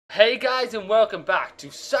Hey guys, and welcome back to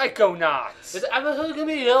Psychonauts! This episode's gonna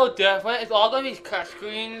be a little different. It's all gonna be cut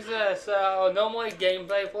screens, so no more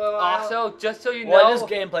gameplay for a while. Also, just so you know... Well, it is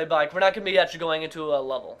gameplay, but like, we're not gonna be actually going into a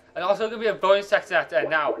level. And also gonna be a bonus section at the end.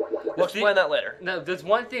 Now, We'll explain that later. No, there's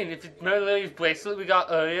one thing. If you remember Lily's bracelet we got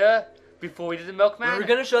earlier, before we did the milkman? We were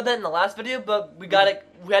gonna show that in the last video, but we got it.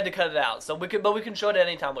 We had to cut it out. So we can show it at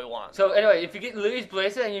any time we want. So anyway, if you get Lily's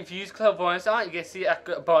bracelet and if you use club bonus on it, you get to see a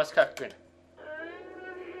bonus cut screen.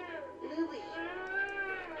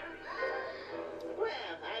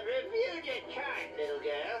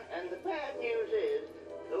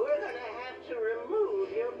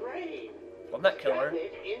 Well, not kill her.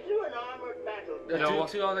 No,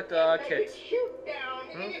 to all the kids.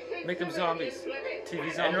 Make them zombies.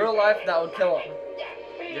 TV zombies. In real life, that would kill them.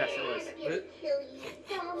 Yes, it was. The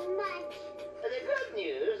good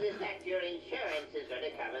news is that your insurance is going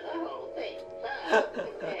to cover the whole thing.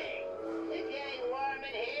 So, hey, it's getting warm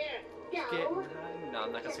in here. No,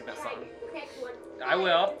 I'm not gonna sing that song. I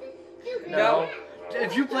will. No.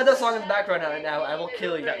 If you play that song in the background right now, I will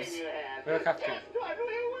kill you. Yes. We're a captain. Just what we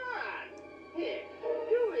want. Here,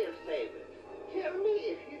 do me a favor. Tell me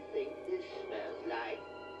if you think this smells like...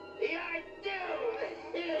 I do!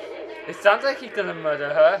 It sounds like he's gonna murder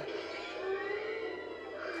her.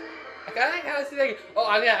 I kinda like how it's like,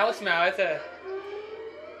 oh yeah, I will smell it.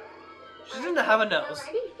 She doesn't have a nose. Curse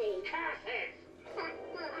it!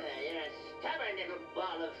 You're a stubborn little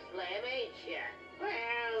ball of phlegm, ain't you?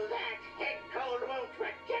 Well, that head cold won't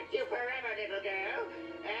protect you forever, little girl.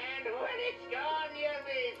 And when it's gone, you'll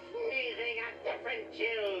be sneezing a different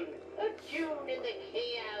tune. A tune in the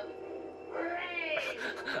key of rain.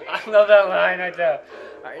 I love that line right there.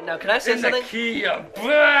 Alright, now can I say In something? the key of brains.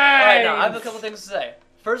 Alright, now I have a couple things to say.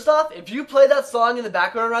 First off, if you play that song in the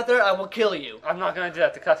background right there, I will kill you. I'm not gonna do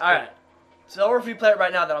that to cut. Alright. So, or if you play it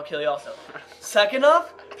right now, then I'll kill you also. Second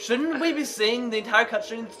off, shouldn't we be seeing the entire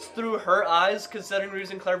cutscene through her eyes, considering we're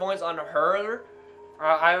using clairvoyance on her?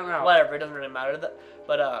 I don't know. Whatever, it doesn't really matter.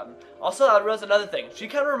 But also I realized another thing. She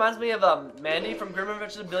kind of reminds me of Mandy from Grim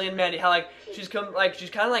Adventures of Billy and Mandy. How she's kind of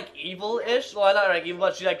like evil-ish. Well, not like evil,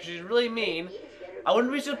 but she's really mean. I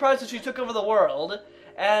wouldn't be surprised if she took over the world,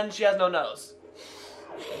 and she has no nose.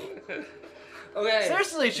 Okay.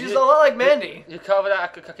 Seriously, she's a lot like Mandy. You cover that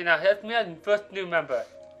after cooking out. Here's me and first new member.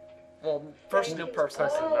 Well, first new person.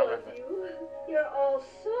 Not member. You're all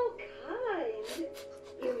so kind.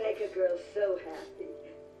 You make a girl so happy.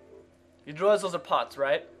 You realize those are pots,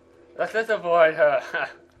 right? Let's avoid her.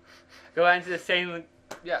 Go into the same.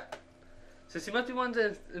 Yeah. So she must be one of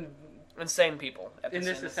the Insane people. in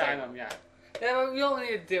this asylum. Yeah. Yeah, but we don't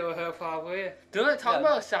need to deal with her probably. Don't talk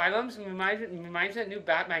about asylums. Reminds me of that new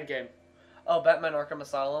Batman game. Oh, Batman Arkham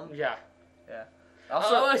Asylum? Yeah. Yeah.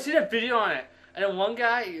 Also, I seen a video on it. And then one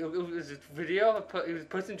guy, it was a video of it was a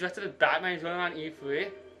person dressed up as Batman. He's running around E3.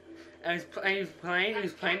 And he was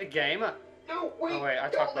playing the game. No, wait. Oh, wait, I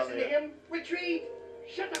Don't talked about listen to it. him. Retreat.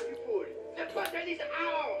 Shut up, you fool. The button is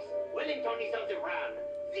ours. Wellington is on the run.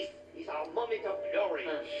 This is our moment of glory.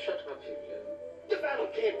 Shut up, you Jim. The battle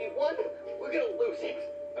can't be won. We're gonna lose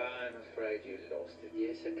it. I'm afraid you lost it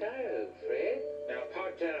years ago, Fred. Now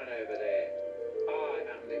pipe down over there. I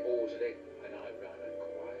am the orderly, and I run a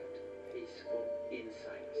quiet, peaceful,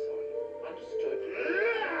 insane asylum. Understood?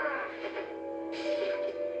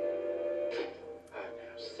 Oh,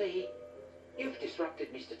 now see, you've disrupted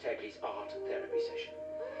Mr. Teglee's art therapy session.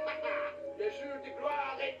 Le jour de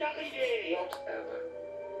gloire est arrivé. Whatever.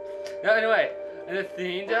 No, anyway, and the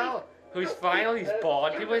thing though, who's finding all these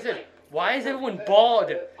bald people, he said, why is everyone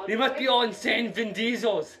bald? They must be all insane Vin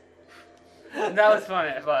Diesels. And that was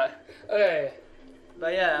funny, but okay.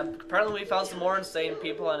 But yeah, apparently we found some more insane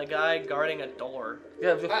people and a guy guarding a door.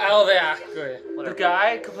 Yeah, I love it actually. Whatever. The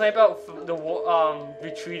guy complained about the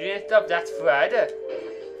retreating and stuff. That's Fred.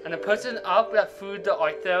 And the person up that threw the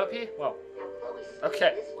art therapy. Well,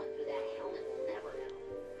 okay.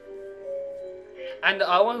 And the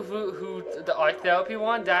other one who the art therapy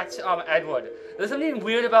one, that's Edward. There's something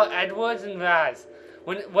weird about Edwards and Raz.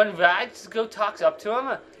 When Raz talks up to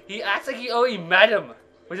him, he acts like he already met him,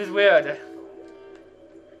 which is weird.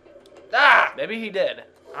 Ah! Maybe he did.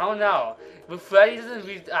 I don't know. But Freddy doesn't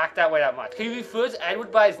really act that way that much. He refers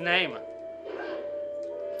Edward by his name.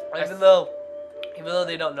 Even though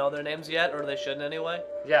they don't know their names yet, or they shouldn't anyway.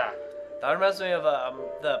 Yeah. That reminds me of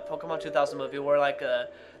the Pokemon 2000 movie where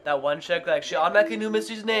that one chick, she automatically knew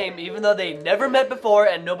Misty's name even though they never met before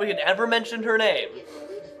and nobody had ever mentioned her name.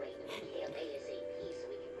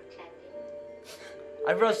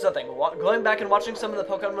 I realized something. Going back and watching some of the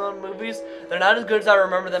Pokemon movies, they're not as good as I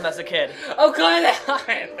remember them as a kid. Oh god,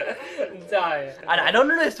 die. I don't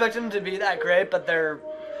really expect them to be that great, but they're...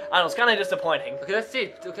 I don't know, it's kind of disappointing. Okay, let's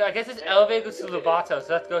see. Okay, I guess this elevator goes to Lobato, so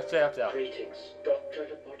let's go straight up there. Greetings,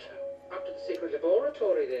 Dr. Lobato. Up to the secret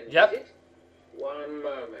laboratory then, Yep. is it? One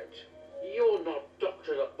moment. You're not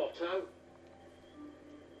Dr. Lobato.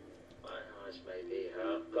 My eyes may be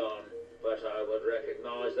half gone, but I would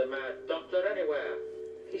recognize the mad doctor anywhere.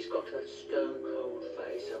 He's got that stone-cold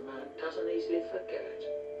face a man doesn't easily forget.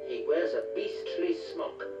 He wears a beastly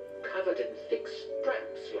smock, covered in thick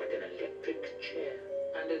straps like an electric chair.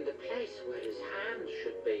 And in the place where his hand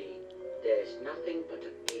should be, there's nothing but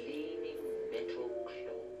a gleaming metal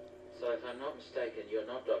claw. So if I'm not mistaken, you're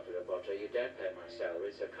not Dr. Lobato, you don't pay my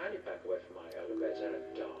salary, so kindly back away from my elevator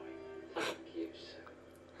and die. Thank you,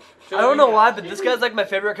 sir. I don't know why, but this guy's like my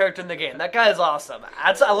favorite character in the game. That guy is awesome.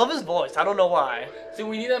 I love his voice. I don't know why. So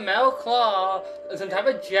we need a metal claw, some type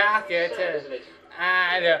of jacket,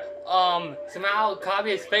 and somehow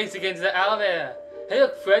copy his face against the elevator. Hey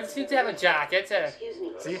look, Fred seems to have a jacket. Excuse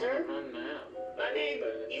me, See? sir? My name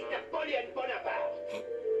is Napoleon Bonaparte.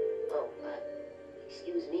 Oh,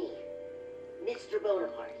 excuse me. Mr.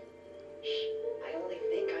 Bonaparte. Shh, I only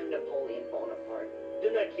think I'm Napoleon Bonaparte.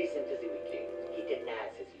 Do not listen to the weakling. He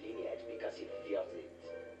denies his lineage because he fears it.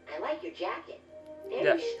 I like your jacket. Very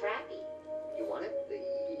Yeah. strappy. You want it?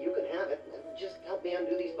 You can have it. Just help me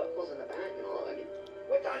undo these buckles in the back and all. I mean,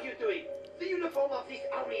 what are you doing? The uniform of this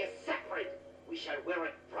army is sacred. We shall wear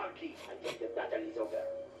it proudly until the battle is over.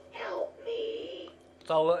 Help me.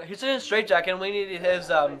 So he's in a straitjacket, and we need his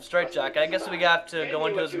straitjacket. I guess we have to go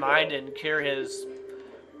into his mind and cure his,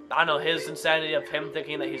 I don't know, his insanity of him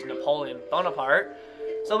thinking that he's Napoleon Bonaparte.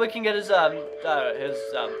 So we can get his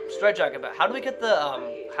straitjacket. But how do we get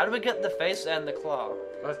the face and the claw?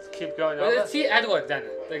 Let's keep going Well, over. let's see Edward then.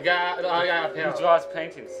 The other guy up here. Who draws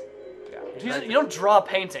paintings? You don't draw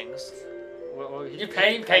paintings. Well, You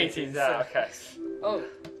paint paintings. Yeah, okay. Oh,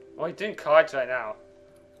 Well, he's doing cards right now.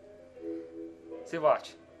 See,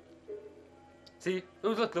 watch. See, ooh,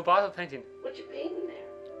 look, Lobato painting. What you painting there?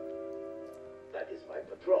 That is my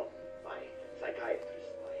patron, my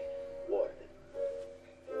psychiatrist, my warden.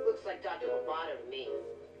 Looks like Dr. Lobato to me.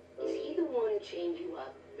 Is he the one who chained you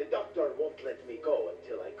up? The doctor won't let me go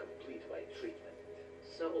until I complete my treatment.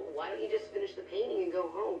 So why don't you just finish the painting and go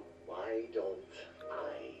home? Why don't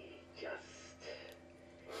I just...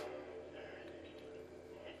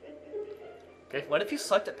 What if you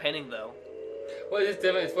sucked at painting though? well, it's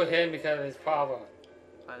different. It's for him because of his problem.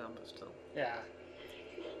 I know, but still. Yeah.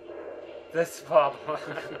 This problem.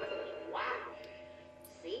 Wow.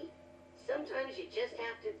 See? Sometimes you just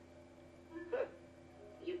have to... Huh.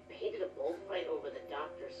 You painted a bullfight over the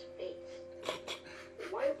doctor's face.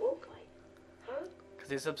 Why a bullfight? Huh? Because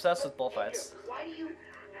he's obsessed with bullfights. Why do you...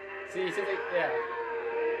 See, he said that, yeah.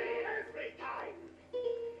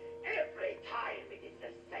 Every time it is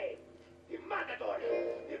the same. The matador,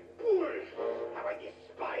 the bull, how I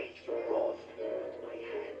despise you both. My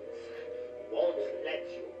hands won't let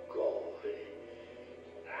you go.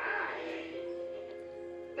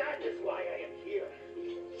 That is why I am here.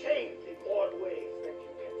 Chained in more ways than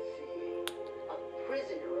you can see. A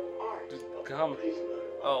prisoner of art. Come. Prisoner.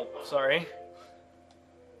 Oh, sorry.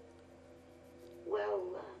 Well,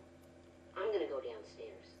 I'm gonna go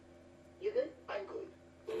downstairs. You good? I'm good.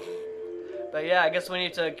 But yeah, I guess we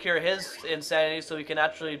need to cure his insanity so we can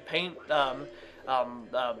actually paint,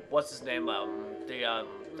 what's his name,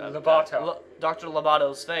 Lobato. Dr.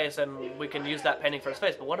 Lobato's face, and we can use that painting for his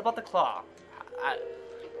face. But what about the claw?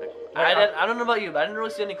 I don't know about you, but I didn't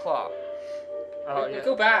really see any claw. Oh, yeah.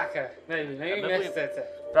 Go back. Maybe maybe missed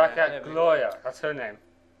it. Back Yeah, at maybe. Gloria. That's her name.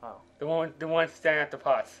 Oh. The one standing at the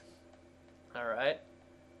pots. Alright.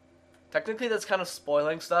 Technically, that's kind of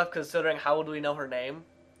spoiling stuff, considering how would we know her name?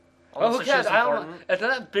 Oh, who Unless she's cares? I don't. important. It's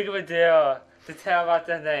not that big of a deal to tell about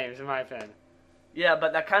their names, in my opinion. Yeah,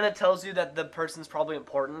 but that kind of tells you that the person's probably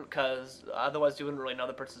important, because otherwise you wouldn't really know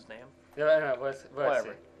the person's name. Yeah, I know.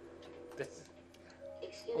 Whatever. This,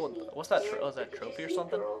 Excuse Oh, me. what's that sir, was that did you trophy or see,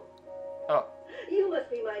 something? girl? oh, You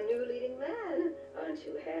must be my new leading man. Aren't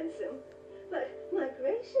you handsome? But, my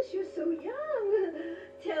gracious, you're so young.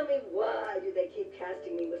 Tell me, why do they keep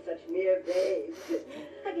casting me with such mere babes?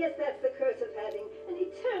 I guess that's the curse of having an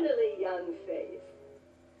eternally young face.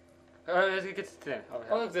 let's get to the thing. Over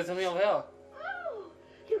Oh, here. look, there's something over here. Oh,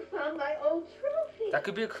 you found my old trophy. That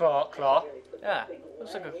could be a claw. Yeah,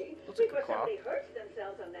 looks like a Because claw. somebody hurts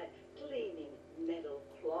themselves on that gleaming metal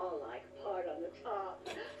claw-like part on the top.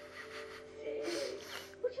 Say,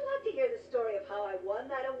 would you like to hear the story of how I won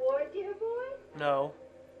that award, dear boy? No.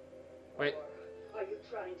 Wait. Are you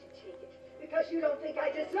trying to take it because you don't think I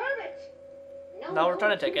deserve it? No, we're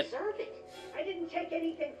trying to take you it. deserve it. I didn't take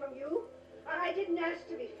anything from you. I didn't ask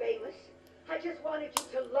to be famous. I just wanted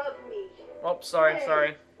you to love me. Oh, sorry, Hey,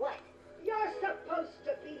 sorry. What? You're supposed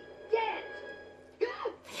to be dead.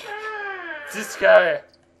 Ah! This guy.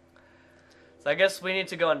 So I guess we need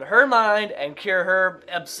to go into her mind and cure her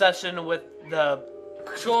obsession with the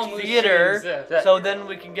Control theater. machines. Yeah. So then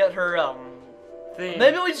we can get her. Thing.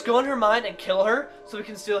 Maybe we just go in her mind and kill her so we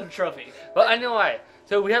can steal her trophy. But I know why.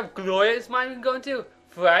 So we have Gloria's mind we can go into,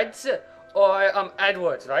 Fred's, or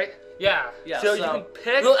Edward's, right? Yeah. Yeah. So you can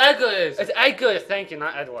pick. No, Edgar is. It's Edgar, thank you,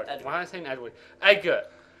 not Edward. Edward. Why am I saying Edward? Edgar.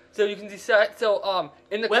 So you can decide. So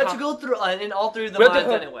in the We have to go through in all three of the We have to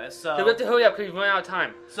minds hurry- anyway. So we have to hurry up because we're running out of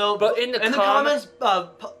time. So, But in the comments,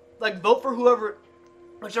 like vote for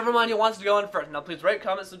whichever mind you wants to go in first. Now, please rate,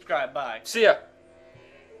 comment, subscribe. Bye. See ya.